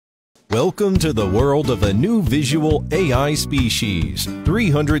Welcome to the world of a new visual AI species,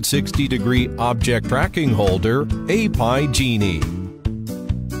 360-degree object tracking holder, Apai Genie.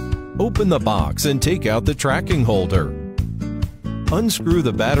 Open the box and take out the tracking holder. Unscrew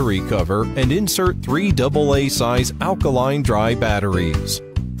the battery cover and insert 3 AA size alkaline dry batteries.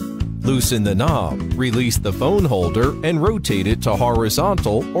 Loosen the knob, release the phone holder, and rotate it to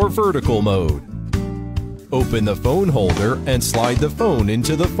horizontal or vertical mode. Open the phone holder and slide the phone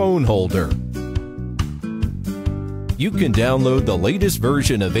into the phone holder. You can download the latest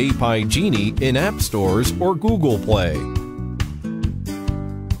version of Apai Genie in App Stores or Google Play.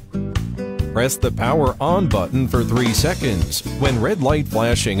 Press the power on button for 3 seconds. When red light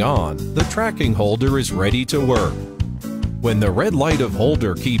flashing on, the tracking holder is ready to work. When the red light of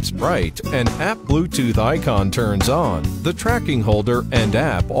holder keeps bright and app Bluetooth icon turns on, the tracking holder and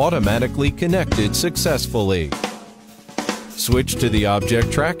app automatically connected successfully. Switch to the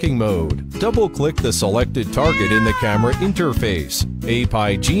object tracking mode. Double-click the selected target in the camera interface.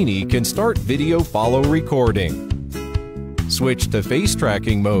 Apai Genie can start video follow recording. Switch to face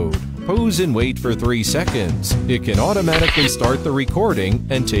tracking mode. Pose and wait for 3 seconds. It can automatically start the recording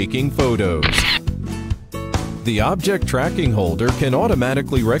and taking photos. The object tracking holder can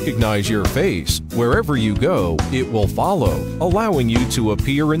automatically recognize your face. Wherever you go, it will follow, allowing you to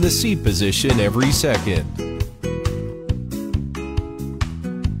appear in the seat position every second.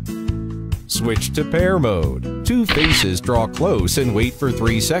 Switch to pair mode. 2 faces draw close and wait for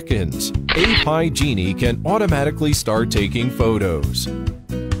 3 seconds. Apai Genie can automatically start taking photos.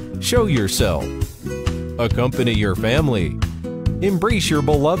 Show yourself. Accompany your family. Embrace your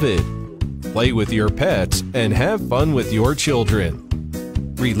beloved. Play with your pets and have fun with your children.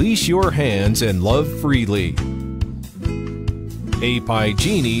 Release your hands and love freely. Apai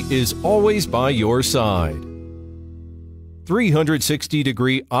Genie is always by your side.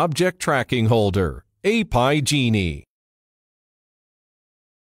 360-degree object tracking holder, Apai Genie.